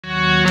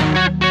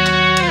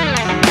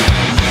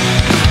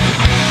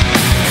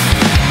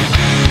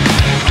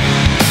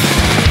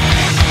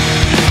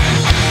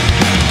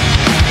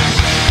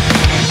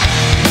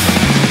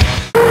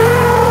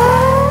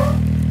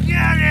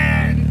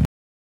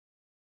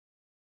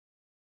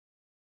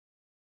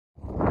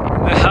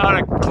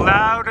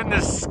in the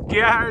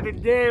sky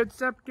today.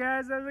 What's up,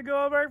 guys? How's it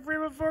going? Mark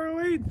Freeman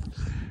 4 Leads.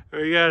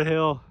 We got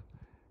Hill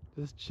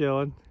just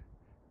chilling.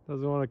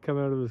 Doesn't want to come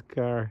out of his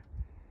car.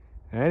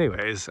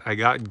 Anyways, I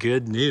got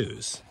good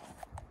news.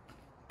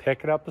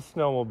 Picking up a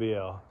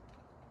snowmobile.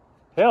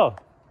 Hill,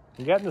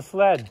 you getting the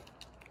sled.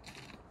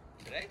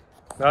 Today?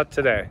 Not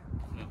today.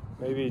 No.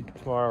 Maybe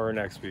tomorrow or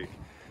next week.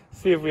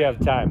 See if we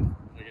have time.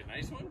 Like a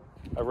nice one?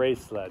 A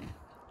race sled.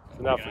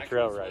 It's not for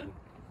trail riding.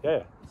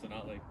 Yeah. So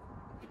not like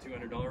the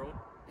 $200 one?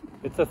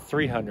 It's a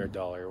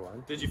 $300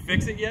 one. Did you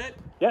fix it yet?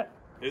 Yeah.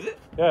 Is it?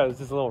 Yeah, it's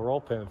just a little roll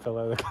pin fell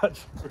out of the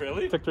clutch.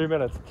 Really? Took 3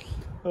 minutes.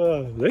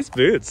 Nice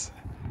boots.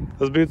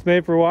 Those boots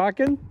made for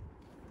walking?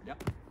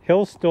 Yep.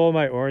 Hill stole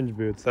my orange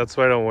boots. That's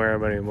why I don't wear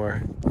them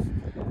anymore.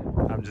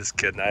 I'm just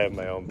kidding. I have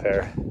my own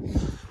pair.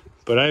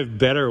 But I have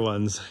better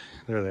ones.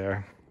 There they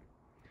are.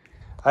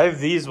 I have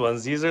these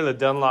ones. These are the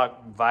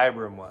Dunlop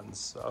Vibram ones.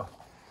 So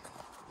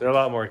they're a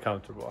lot more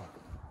comfortable,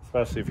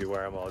 especially if you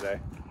wear them all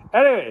day.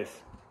 Anyways,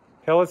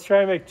 Hill, let's try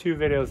and make 2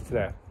 videos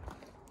today.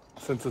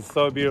 Since it's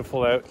so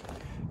beautiful out.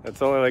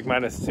 It's only like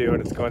 -2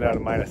 and it's going down to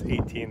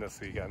 -18 this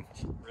weekend.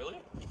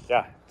 Really?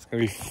 Yeah, it's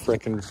gonna be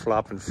freaking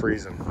flopping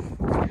freezing.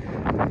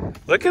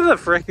 Look at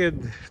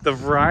the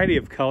variety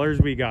of colors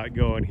we got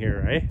going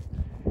here, right?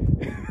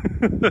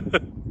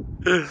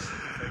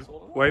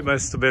 White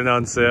must have been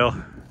on sale.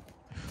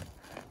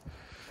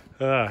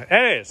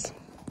 Anyways,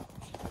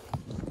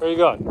 where are you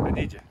going? I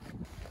need you.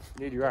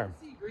 I need your arm.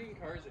 I don't see green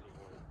cars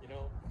anymore, you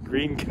know?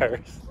 Green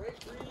cars.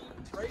 Bright green,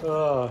 bright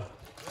blue.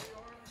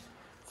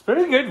 It's been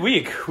a good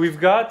week. We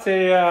got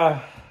things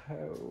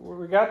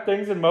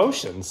in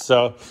motion.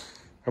 So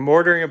I'm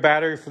ordering a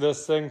battery for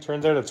this thing.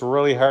 Turns out it's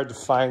really hard to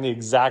find the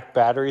exact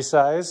battery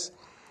size.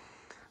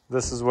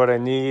 This is what I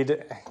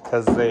need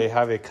because they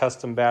have a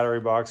custom battery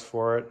box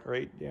for it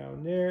right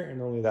down there, and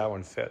only that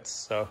one fits.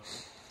 So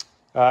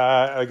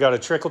I got a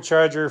trickle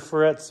charger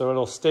for it, so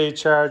it'll stay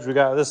charged. We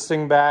got this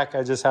thing back.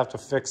 I just have to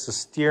fix the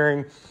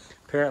steering.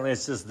 Apparently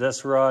it's just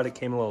this rod. It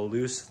came a little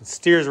loose. It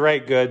steers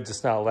right good,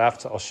 just not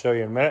left. I'll show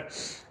you in a minute.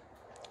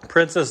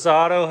 Princess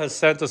Auto has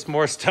sent us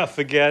more stuff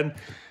again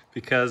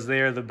because they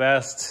are the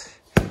best.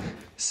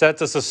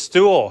 Sent us a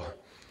stool,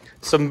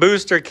 some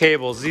booster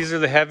cables. These are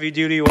the heavy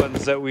duty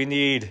ones that we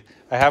need.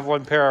 I have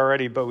 1 pair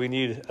already, but we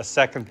need a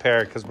 2nd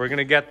pair because we're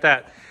gonna get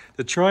that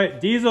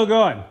Detroit diesel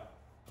going.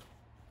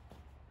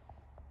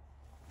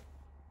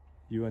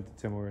 You went to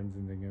Tim Hortons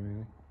and didn't get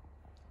anything?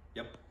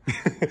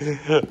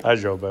 Yep. I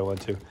drove by one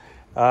too.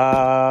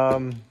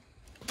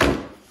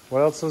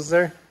 What else was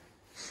there?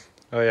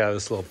 Oh yeah,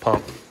 this little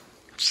pump.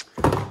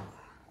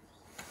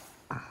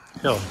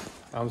 Hill,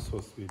 I'm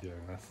supposed to be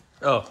doing this.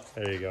 Oh.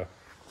 There you go.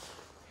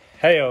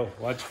 Heyo,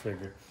 watch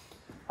figure.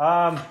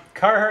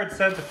 Carhartt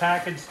sent the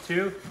package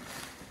too.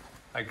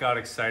 I got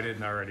excited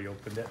and already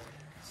opened it.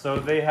 So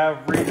they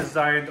have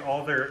redesigned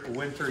all their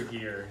winter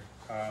gear,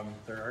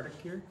 their Arctic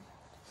gear.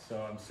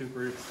 So I'm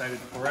super excited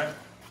for it.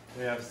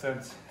 They have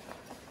sent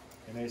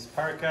a nice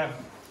parka.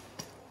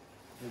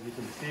 As you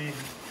can see,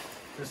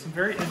 there's some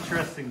very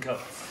interesting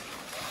coats.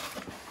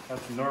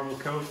 That's a normal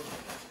coat.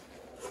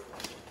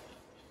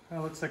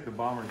 That looks like the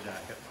bomber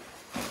jacket.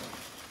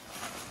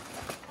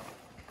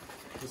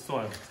 This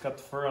one, it's got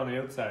the fur on the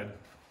outside.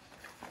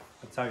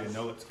 That's how you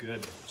know it's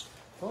good. It's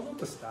all about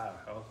the style,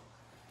 Hill.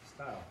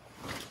 Style.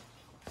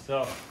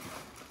 So,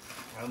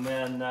 and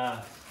then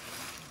I'm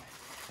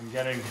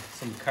getting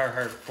some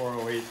Carhartt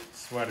 408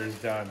 sweaters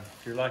done.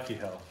 If you're lucky,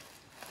 Hill,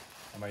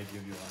 I might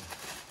give you one.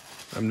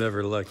 I'm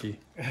never lucky.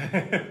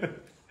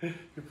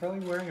 You're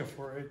probably wearing a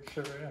 408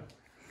 shirt right now.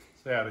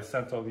 So yeah, they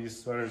sent all these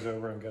sweaters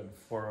over. I'm getting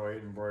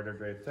 408 embroidered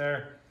right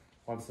there.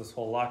 Once this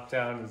whole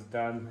lockdown is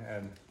done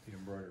and the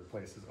embroidered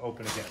place is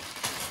open again.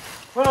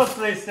 What else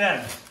did they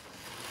send?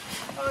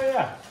 Oh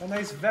yeah, a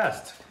nice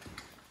vest.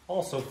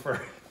 Also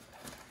fur.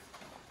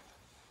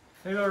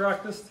 Maybe I'll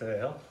rock this today,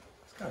 Hill.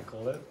 It's kind of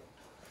cold out.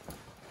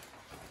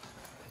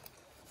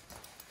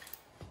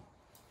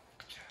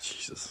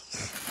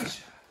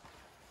 Jesus.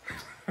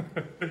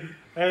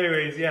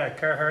 Anyways, yeah,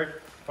 Carhartt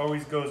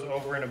always goes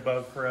over and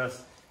above for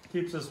us.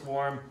 Keeps us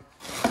warm.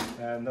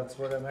 And that's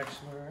what I'm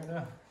actually wearing right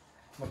now.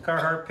 My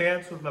Carhartt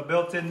pants with my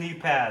built-in knee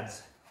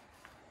pads.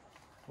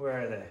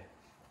 Where are they?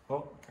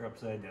 Oh, they're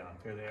upside down.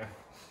 There they are.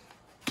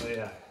 Oh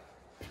yeah.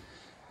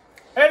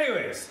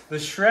 Anyways, the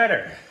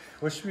shredder.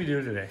 What should we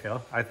do today,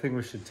 Hill? I think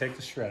we should take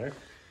the shredder.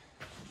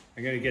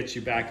 I gotta get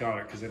you back on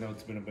it because I know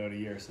it's been about a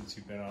year since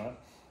you've been on it.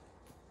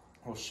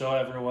 We'll show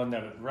everyone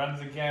that it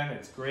runs again.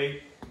 It's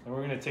great. And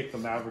we're gonna take the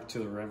Maverick to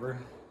the river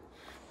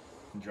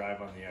and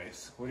drive on the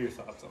ice. What are your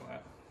thoughts on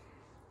that?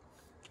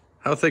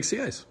 How thick's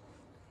the ice?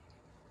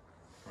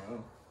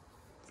 Well,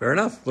 Fair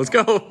enough. Let's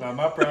go. I'm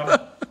up, bro. All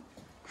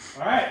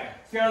right,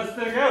 let's get this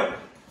thing out.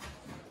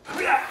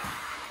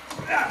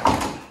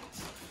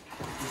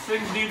 These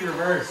things need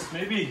reverse.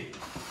 Maybe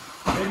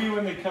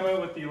when they come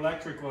out with the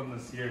electric one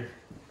this year,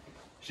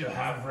 she'll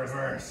have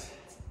reverse.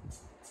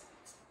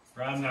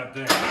 Run that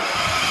thing.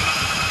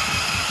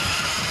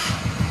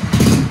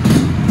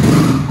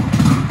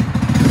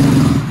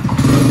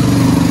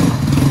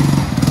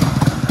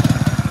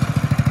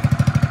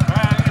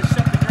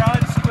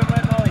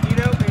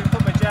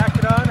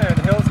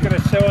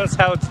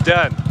 how it's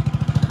done.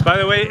 By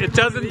the way, it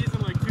doesn't.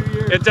 Like 2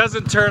 years. It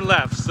doesn't turn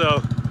left,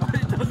 so.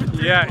 It doesn't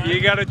turn Yeah, left.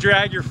 you gotta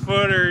drag your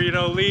foot, or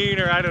lean,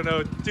 or I don't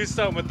know, do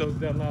something with those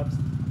dead laps.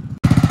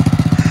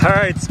 All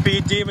right,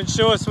 Speed Demon,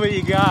 show us what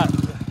you got.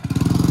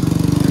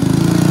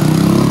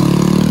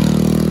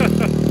 Oh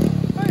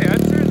yeah,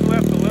 it turns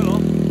left a little.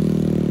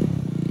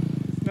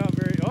 It's not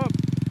very. Oh,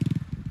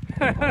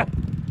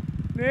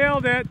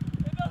 nailed it.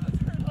 It doesn't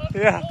turn left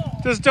Yeah, at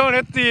all. just don't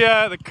hit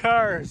the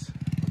cars.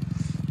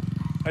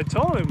 I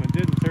told him it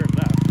didn't turn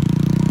left.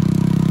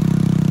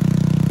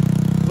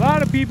 A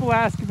lot of people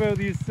ask about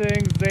these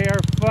things. They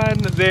are fun.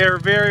 They are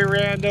very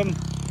random.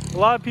 A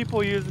lot of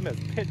people use them as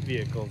pit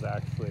vehicles,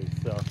 actually.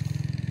 So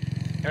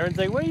everyone's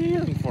like, "What do you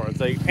use them for?" It's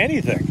like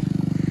anything.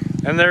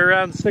 And they're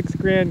around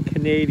 $6,000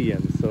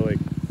 Canadian, so like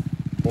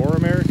 4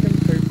 American,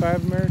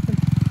 35 American.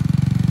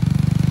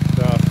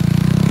 So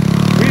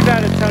we've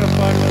had a ton of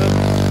fun with them,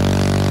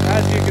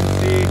 as you can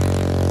see.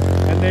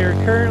 And they are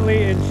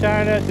currently in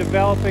China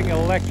developing an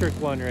electric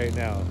one right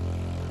now.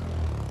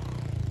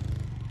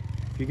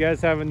 If you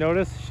guys haven't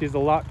noticed, she's a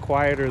lot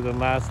quieter than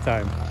last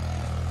time.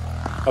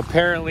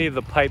 Apparently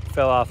the pipe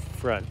fell off the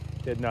front.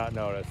 Did not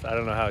notice. I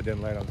don't know how it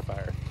didn't light on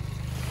fire.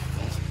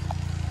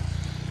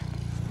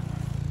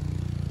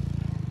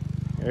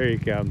 There he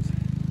comes.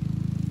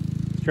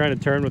 He's trying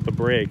to turn with the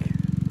brake.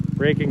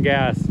 Brake and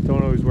gas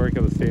don't always work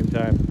at the same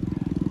time.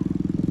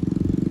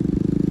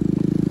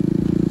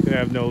 He's gonna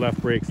have no left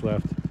brakes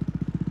left.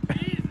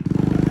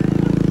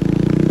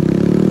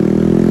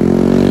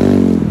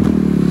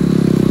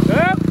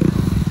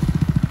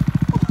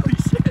 Holy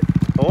shit.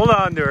 Hold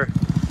on to her.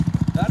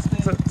 That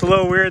thing It's a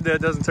little weird that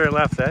it doesn't turn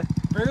left, eh?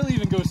 barely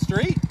even goes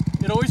straight.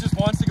 It always just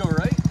wants to go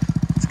right.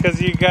 It's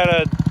because you got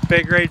a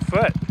big right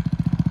foot.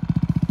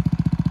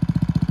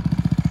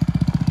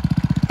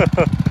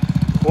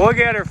 We'll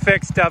get her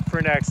fixed up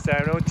for next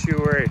time, don't you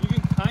worry. You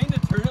can kind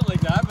of turn it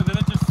like that, but then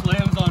it just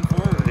slams on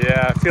forward.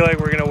 Yeah, I feel like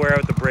we're gonna wear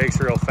out the brakes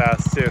real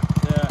fast too.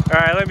 Yeah. All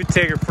right, let me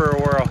take her for a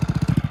whirl.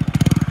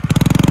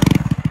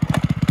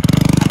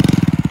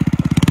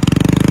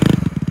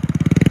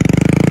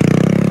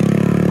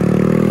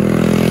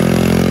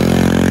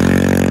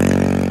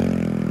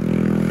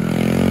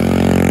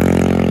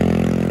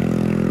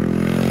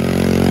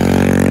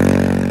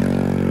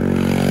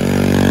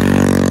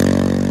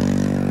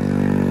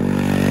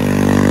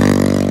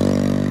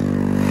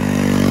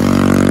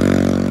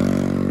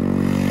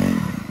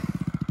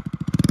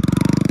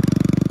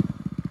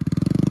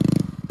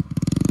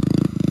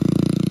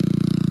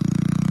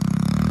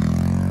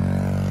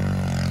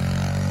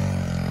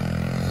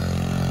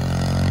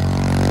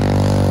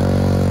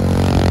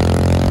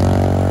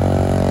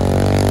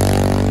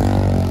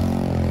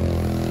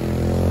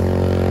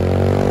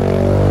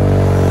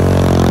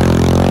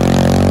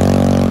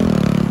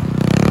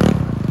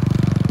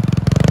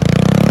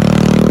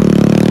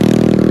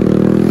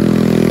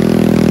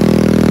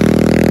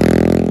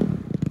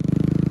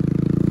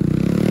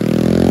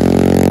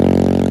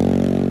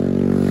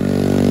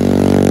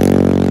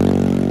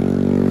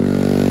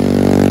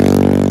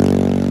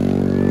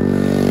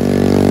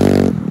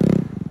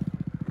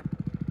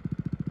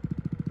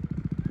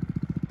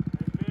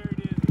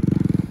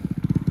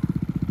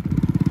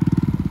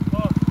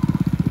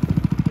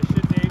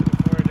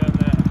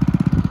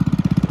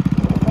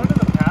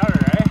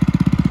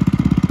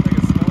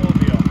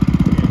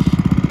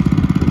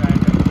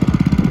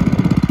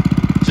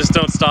 Just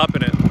don't stop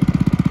in it.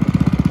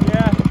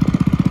 Yeah, you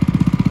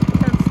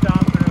can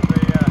stop in it,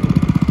 but yeah,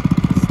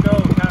 the snow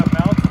kind of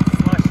melts and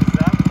slushes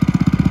up.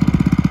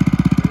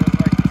 It doesn't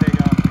like to take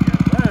off again.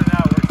 But other than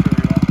that, it works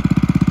really well.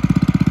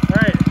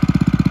 Alright,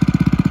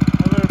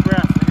 a little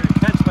breath. I'm going to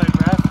catch my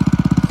breath.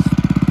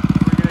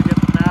 We're going to get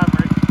the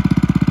Maverick.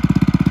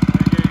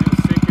 We're going to go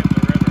sink in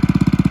the river.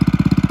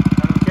 Is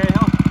that okay,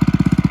 Hill?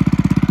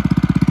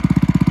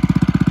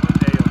 One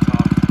day you'll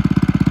talk.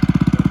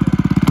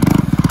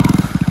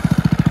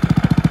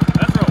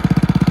 Let's roll.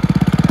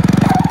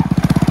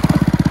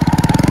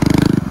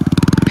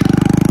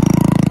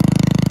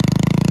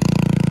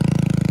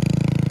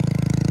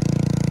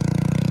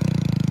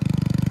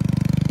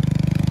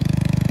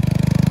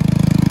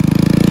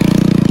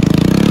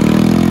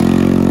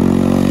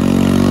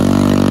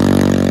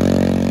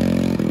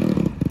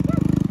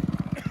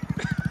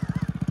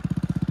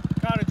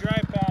 Caught a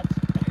dry patch.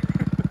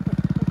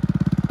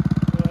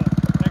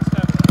 Next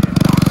time.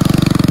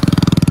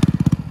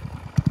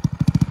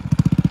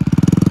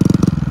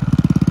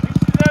 I think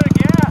she's out of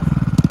gas.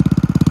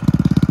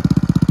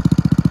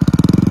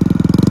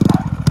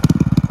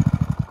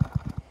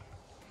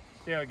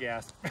 Stay out of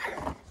gas.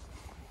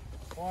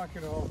 Walk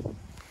it home.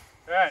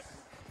 Alright,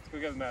 let's go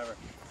get the Maverick.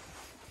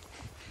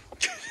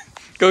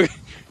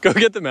 Go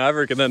get the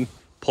Maverick and then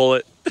pull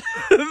it.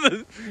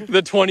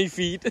 the 20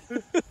 feet.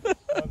 I'll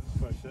just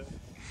push it.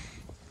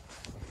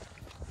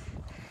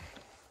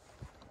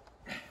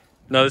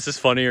 No, this is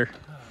funnier. Oh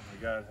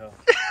my god, hell.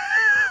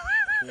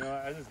 You know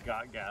what? I just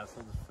got gas.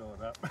 I'll just fill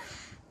it up.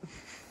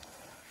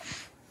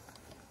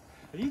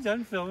 Are you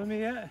done filming me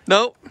yet?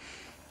 Nope.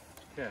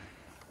 Yeah.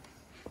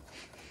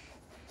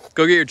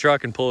 Go get your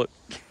truck and pull it.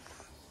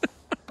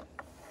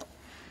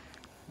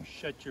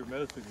 Shut your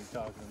mouth when you're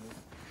talking to me.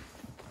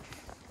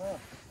 Oh,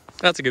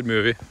 That's a good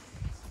movie.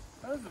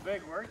 that was a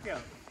big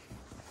workout.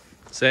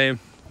 Same.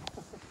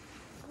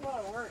 A lot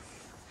of work.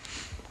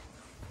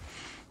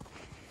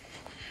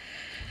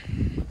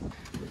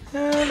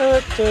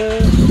 Let's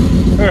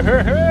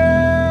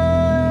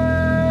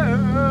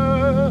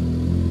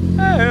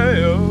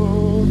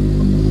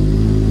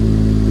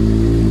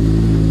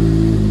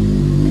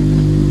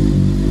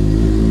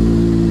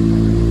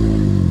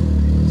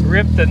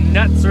rip the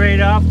nuts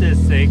right off this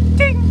thing.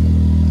 Ding!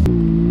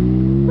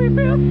 We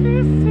built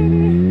this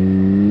city.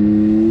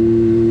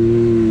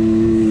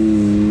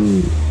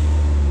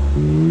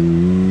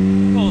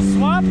 Little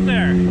swamp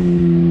there.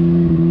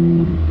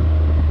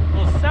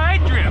 Little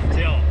side drift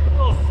hill.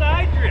 Little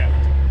side drift.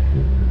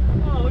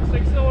 Oh, looks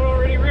like someone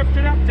already ripped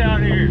it up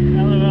down here.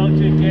 LOL,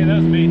 JK, that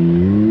was me.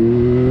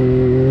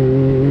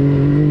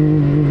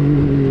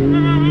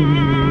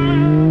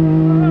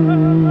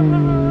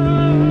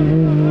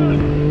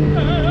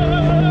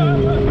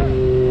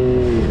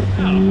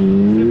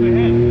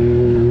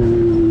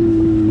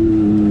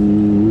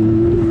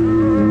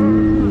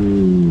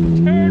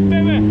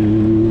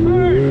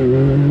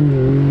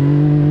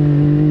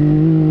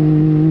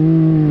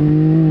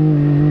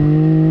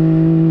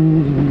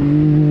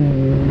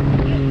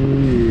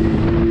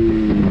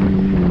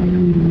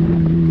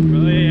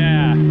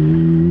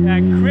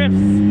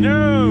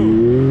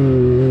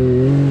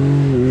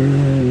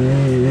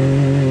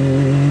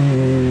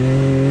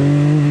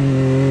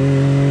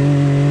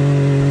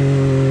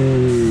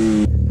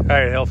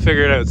 Alright, I'll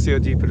figure it out, see how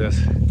deep it is.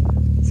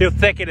 See how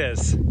thick it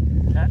is.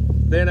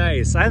 Then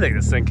ice. I think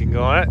this thing can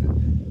go on it.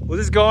 We'll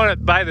just go on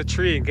it by the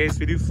tree in case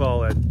we do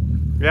fall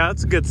in. Yeah,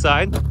 that's a good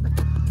sign.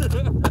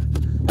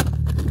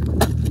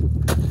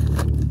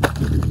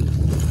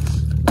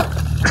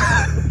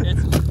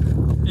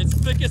 It's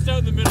thickest out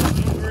in the middle,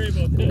 so don't worry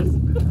about this.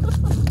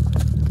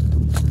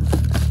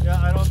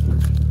 Yeah, I don't...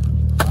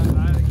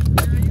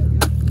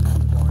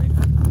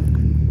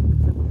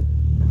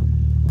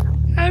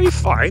 That'd be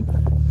fine.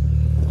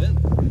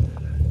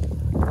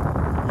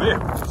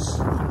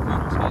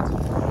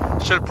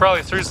 Should have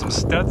probably threw some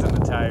studs in the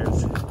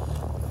tires.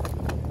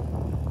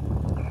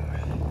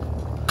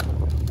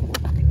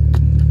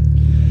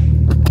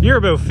 You're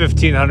about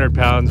 1,500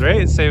 pounds,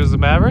 right? Same as the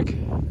Maverick?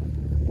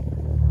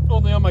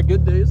 Only on my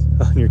good days.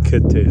 On your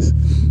good days.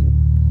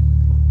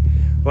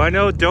 Well, I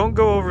know, don't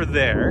go over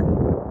there.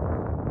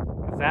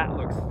 That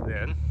looks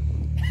thin.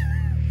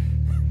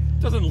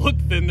 Doesn't look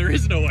thin, there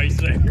is no ice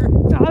there.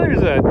 Oh,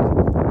 there's a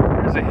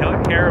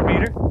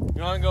carameter.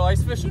 You wanna go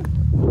ice fishing?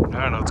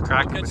 I don't know, it's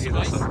cracking Catch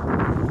beneath some us.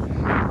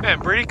 ice? Man,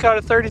 Brady caught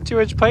a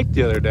 32-inch pike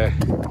the other day.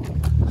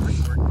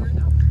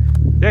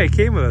 Yeah, he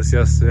came with us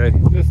yesterday.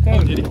 Oh,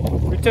 did he?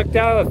 We took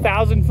down a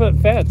 1,000-foot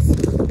fence.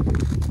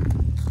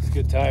 It's a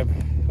good time.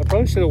 I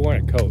probably should have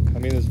worn a coat. I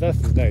mean, this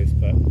vest is nice,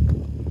 but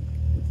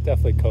it's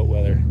definitely coat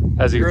weather.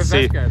 As you You're can a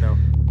see. vest guy, though.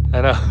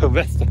 I know,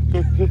 vest.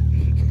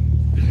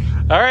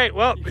 All right,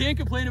 well. You can't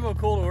complain about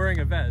cold wearing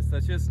a vest.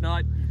 That's just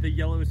not the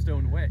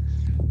Yellowstone way.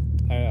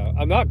 I know.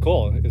 I'm not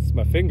cold. It's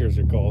my fingers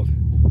are cold.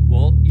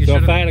 Well, you So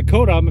should if I had a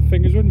coat on, my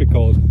fingers wouldn't be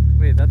cold.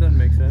 Wait, that doesn't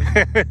make sense.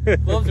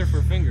 Gloves are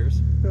for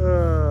fingers.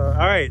 All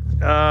right.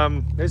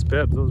 Nice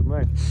bibs. Those are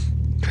mine.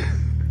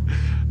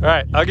 All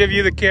right. I'll give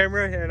you the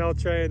camera and I'll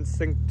try and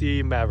sink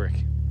the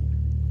Maverick.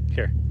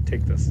 Here,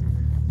 take this.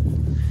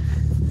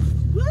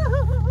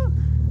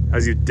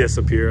 As you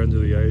disappear under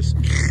the ice.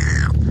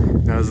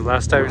 That was the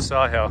last time we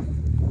saw Hal.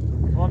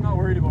 Well, I'm not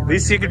worried about. At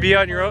least you could be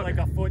on your own. Like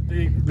a foot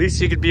deep. At least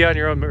you could be on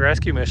your own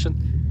rescue mission.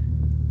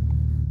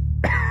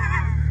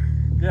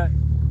 Yeah,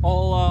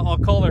 I'll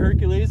call the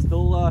Hercules.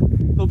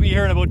 They'll be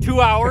here in about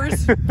 2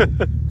 hours,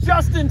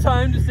 just in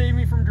time to save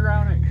me from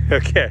drowning.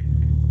 Okay.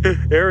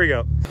 Here we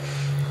go.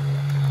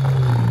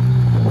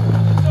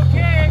 It's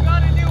okay. I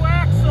got a new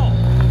axle.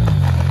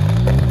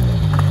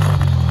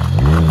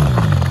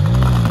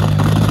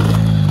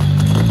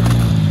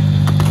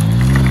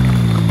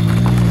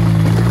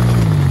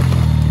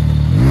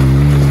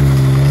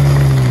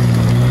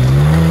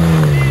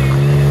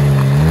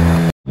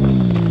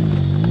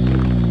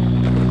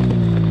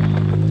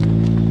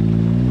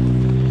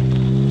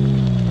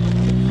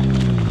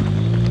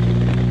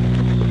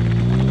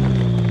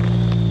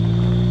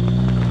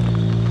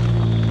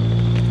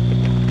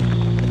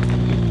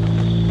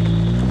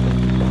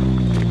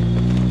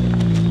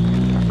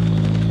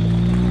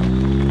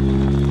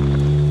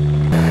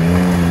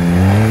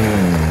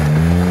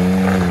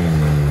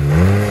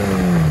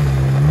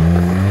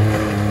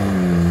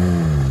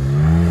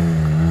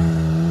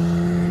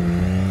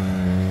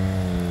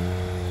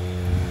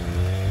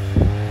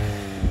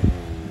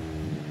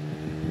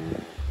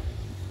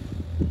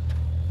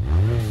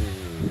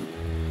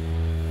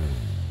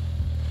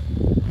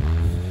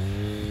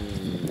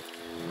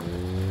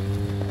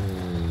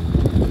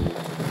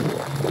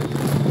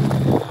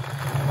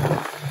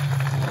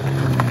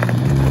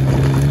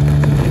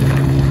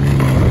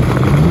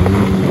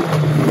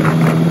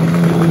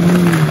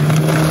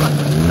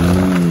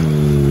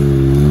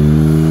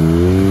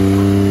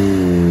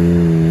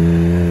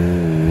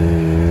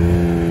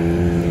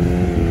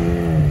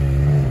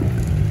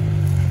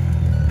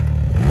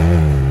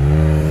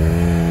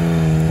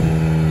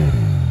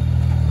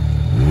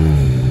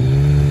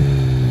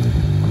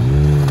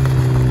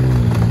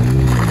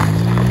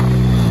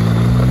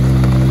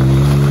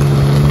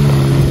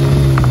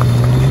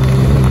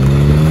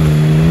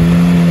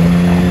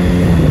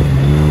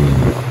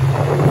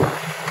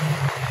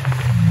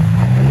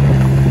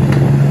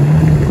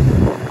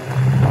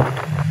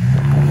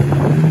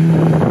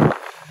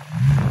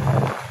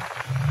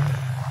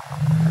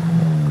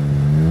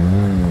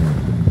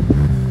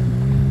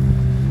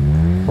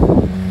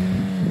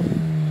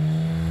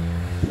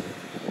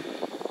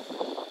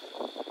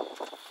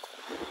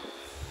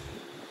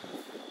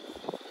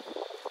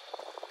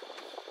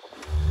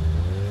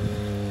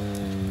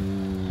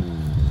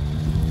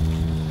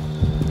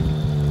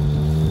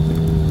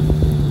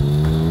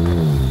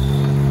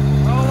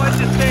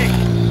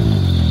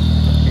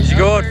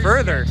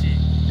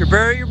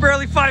 You're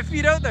barely 5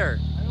 feet out there.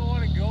 I don't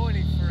want to go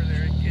any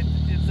further.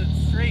 It's a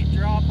straight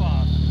drop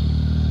off.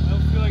 I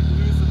don't feel like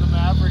losing the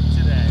Maverick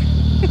today.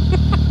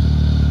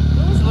 It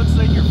always looks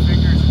like your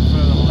fingers in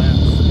front of the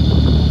lens.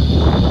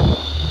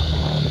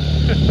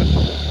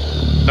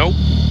 Nope.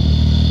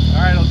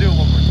 Alright, I'll do it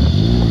one more time.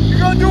 You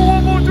gotta do it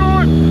one more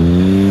time!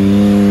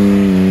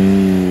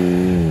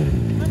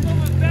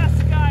 I'm the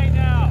best guy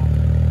now.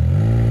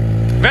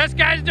 Best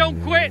guys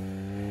don't quit.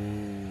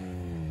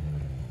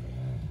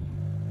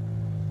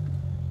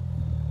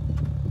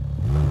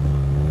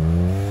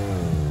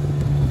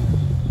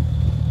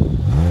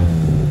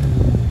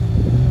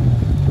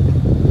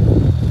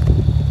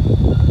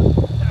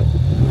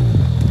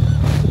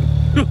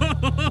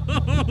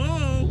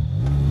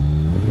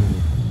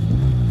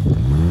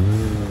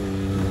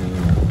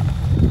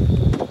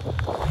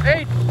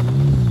 Hey,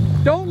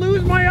 don't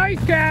lose my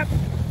ice cap.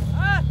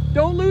 Huh?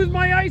 Don't lose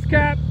my ice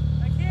cap.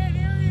 I can't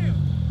hear you.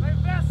 My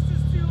vest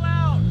is too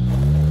loud.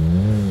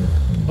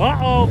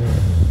 Uh-oh.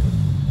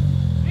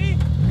 See?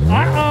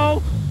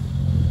 Uh-oh.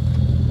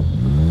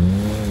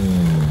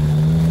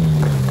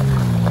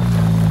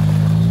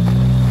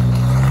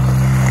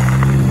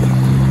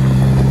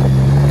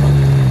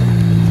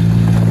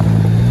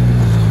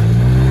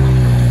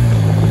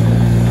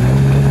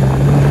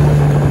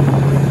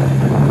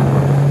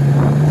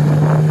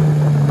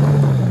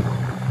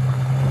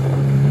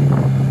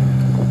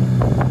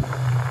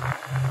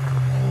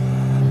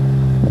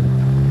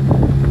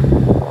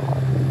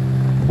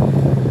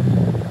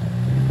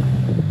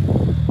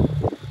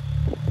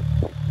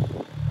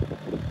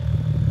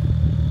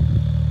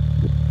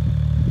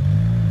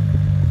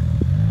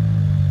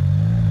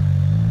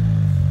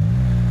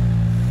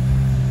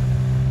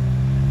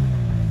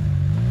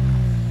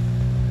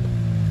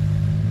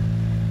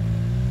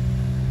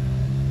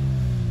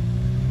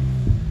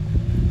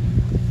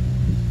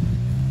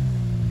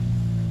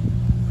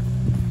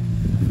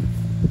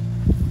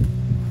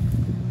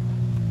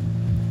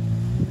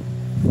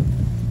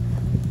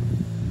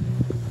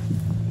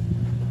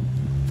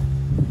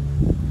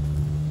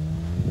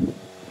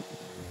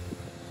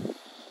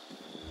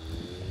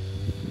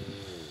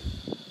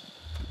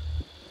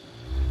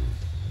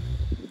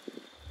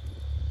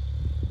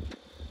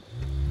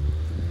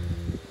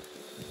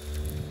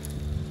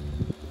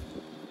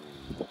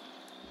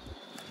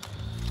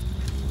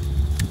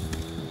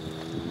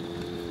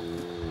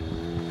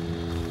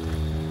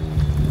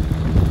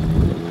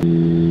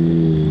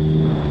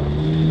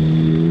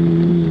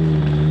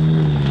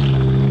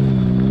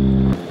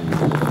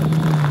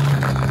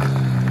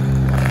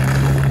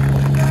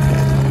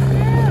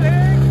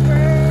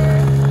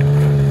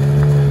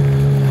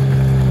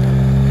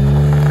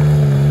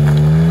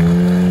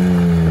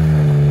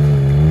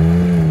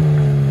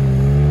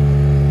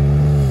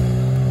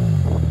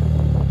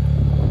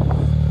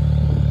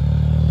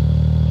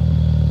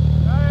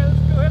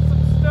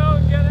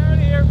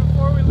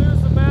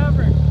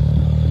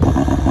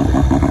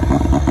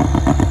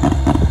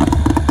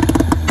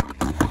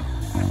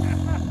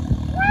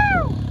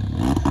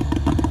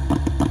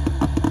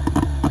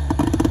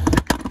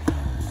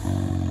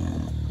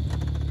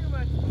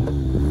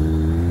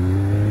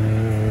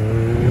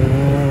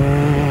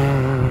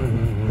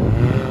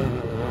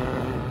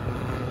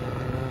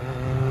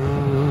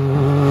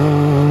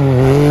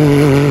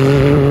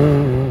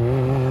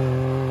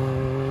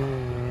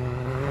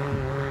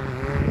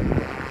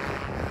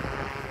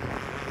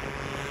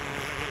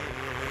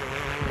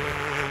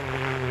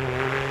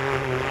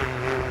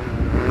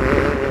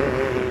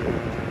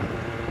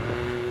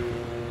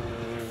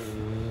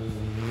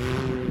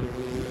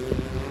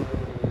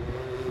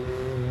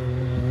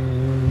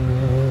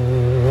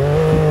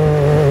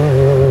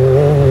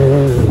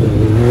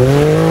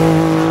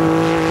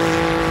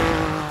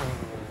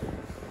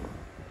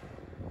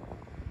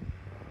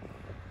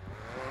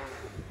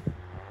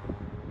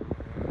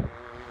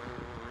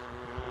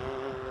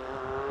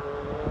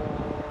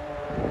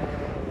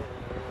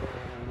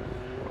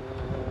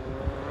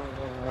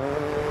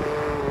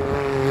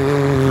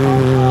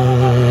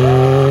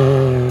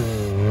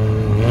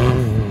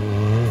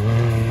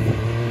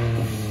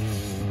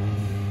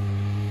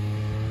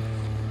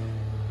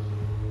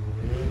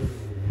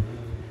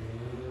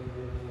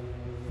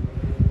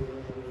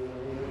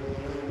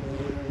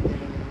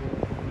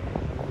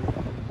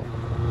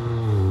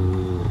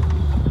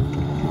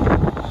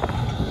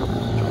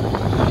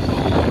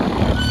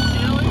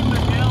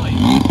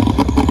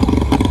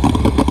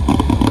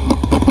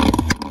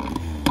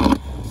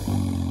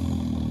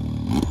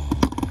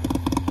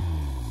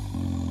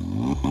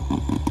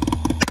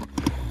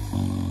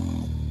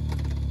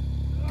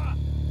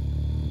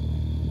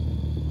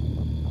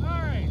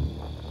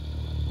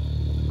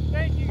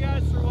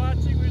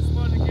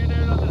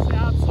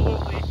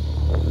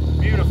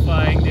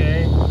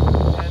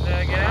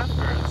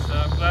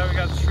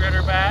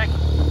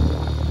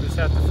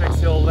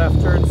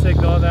 left turn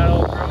signal on that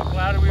old road.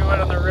 Glad we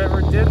went on the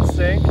river, didn't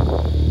sink. It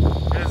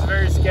was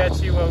very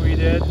sketchy what we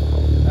did.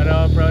 I know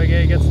I'm probably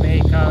gonna get some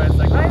hate comments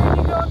like, why didn't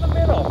you go in the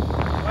middle?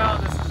 Well,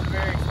 this is a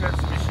very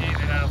expensive machine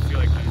and I don't feel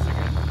like losing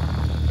it.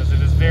 Because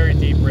it is very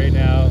deep right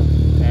now,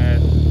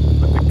 and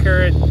with the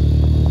current,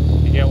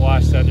 you get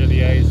washed under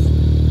the ice.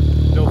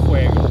 No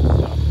fuego.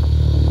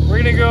 So we're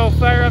gonna go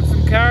fire up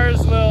some cars,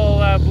 little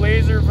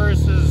Blazer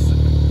versus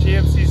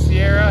GMC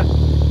Sierra,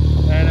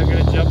 and I'm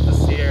gonna jump the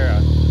Sierra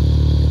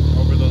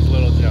over those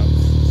little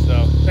jumps.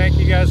 So thank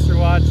you guys for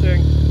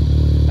watching.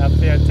 Have a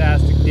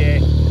fantastic day.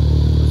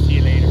 We'll see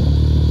you later.